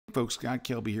Folks, Scott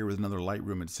Kelby here with another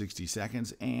Lightroom in 60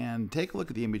 seconds, and take a look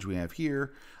at the image we have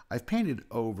here. I've painted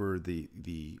over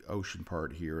the ocean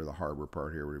part here, the harbor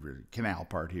part here, whatever, canal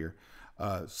part here,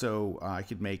 so I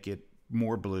could make it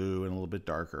more blue and a little bit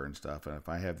darker and stuff. And if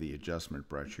I have the adjustment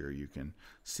brush here, you can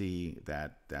see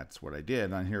that that's what I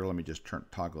did. On here, let me just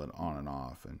toggle it on and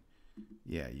off, and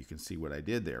yeah, you can see what I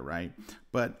did there, right?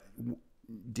 But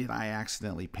did I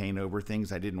accidentally paint over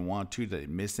things I didn't want to? Did I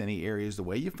miss any areas? The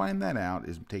way you find that out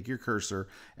is take your cursor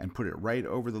and put it right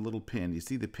over the little pin. You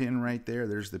see the pin right there?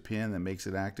 There's the pin that makes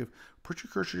it active. Put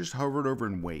your cursor, just hover it over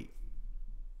and wait.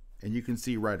 And you can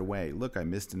see right away, look, I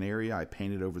missed an area. I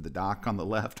painted over the dock on the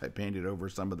left. I painted over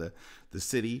some of the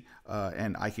city,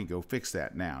 and I can go fix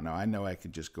that now. Now, I know I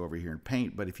could just go over here and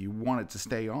paint, but if you want it to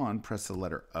stay on, press the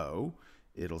letter O.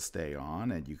 It'll stay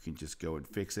on, and you can just go and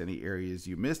fix any areas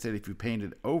you missed it. If you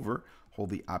painted over, hold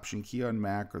the Option key on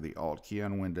Mac or the Alt key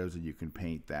on Windows, and you can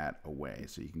paint that away.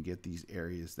 So you can get these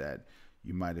areas that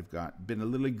you might have been a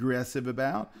little aggressive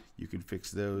about. You can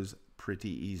fix those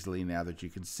pretty easily now that you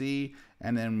can see.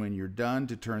 And then when you're done,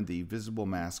 to turn the visible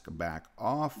mask back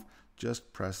off,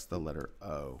 just press the letter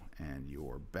O, and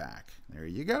you're back. There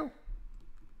you go.